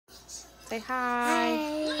Say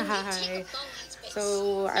hi. Hi.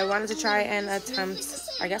 So I wanted to try and attempt,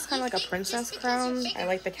 I guess, kind of like a princess crown. I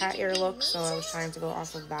like the cat ear look, so I was trying to go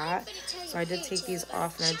off of that. So I did take these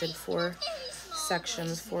off, and I did 4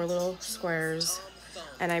 sections, 4 little squares.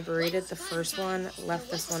 And I braided the first one, left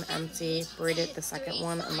this one empty, braided the second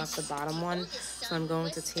one, and left the bottom one. So I'm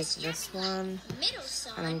going to take this one,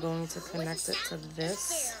 and I'm going to connect it to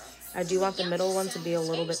this. I do want the middle one to be a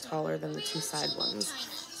little bit taller than the 2 side ones.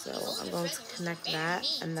 So I'm going to connect that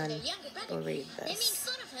and then braid this.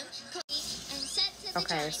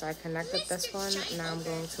 Okay, so I connected this one. Now I'm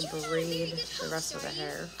going to braid the rest of the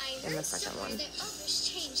hair in the second one.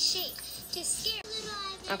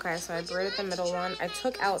 Okay, so I braided the middle one. I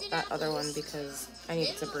took out that other one because I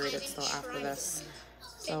needed to braid it still after this.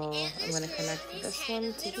 So I'm going to connect this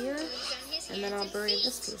one to here, and then I'll braid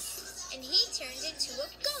this piece. And he turned into a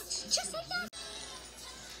goat, just like that.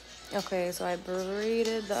 Okay, so I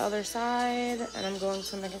braided the other side, and I'm going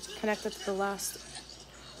to connect it to the last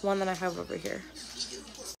one that I have over here.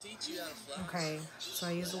 Okay, so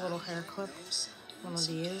I used a little hair clip, one of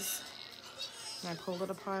these, and I pulled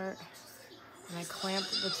it apart, and I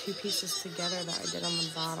clamped the 2 pieces together that I did on the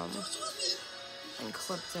bottom, and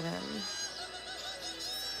clipped it in.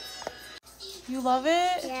 You love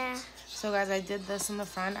it? Yeah. So guys, I did this in the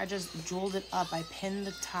front. I just jeweled it up. I pinned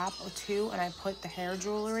the top or 2, and I put the hair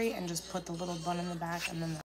jewelry and just put the little bun in the back, and then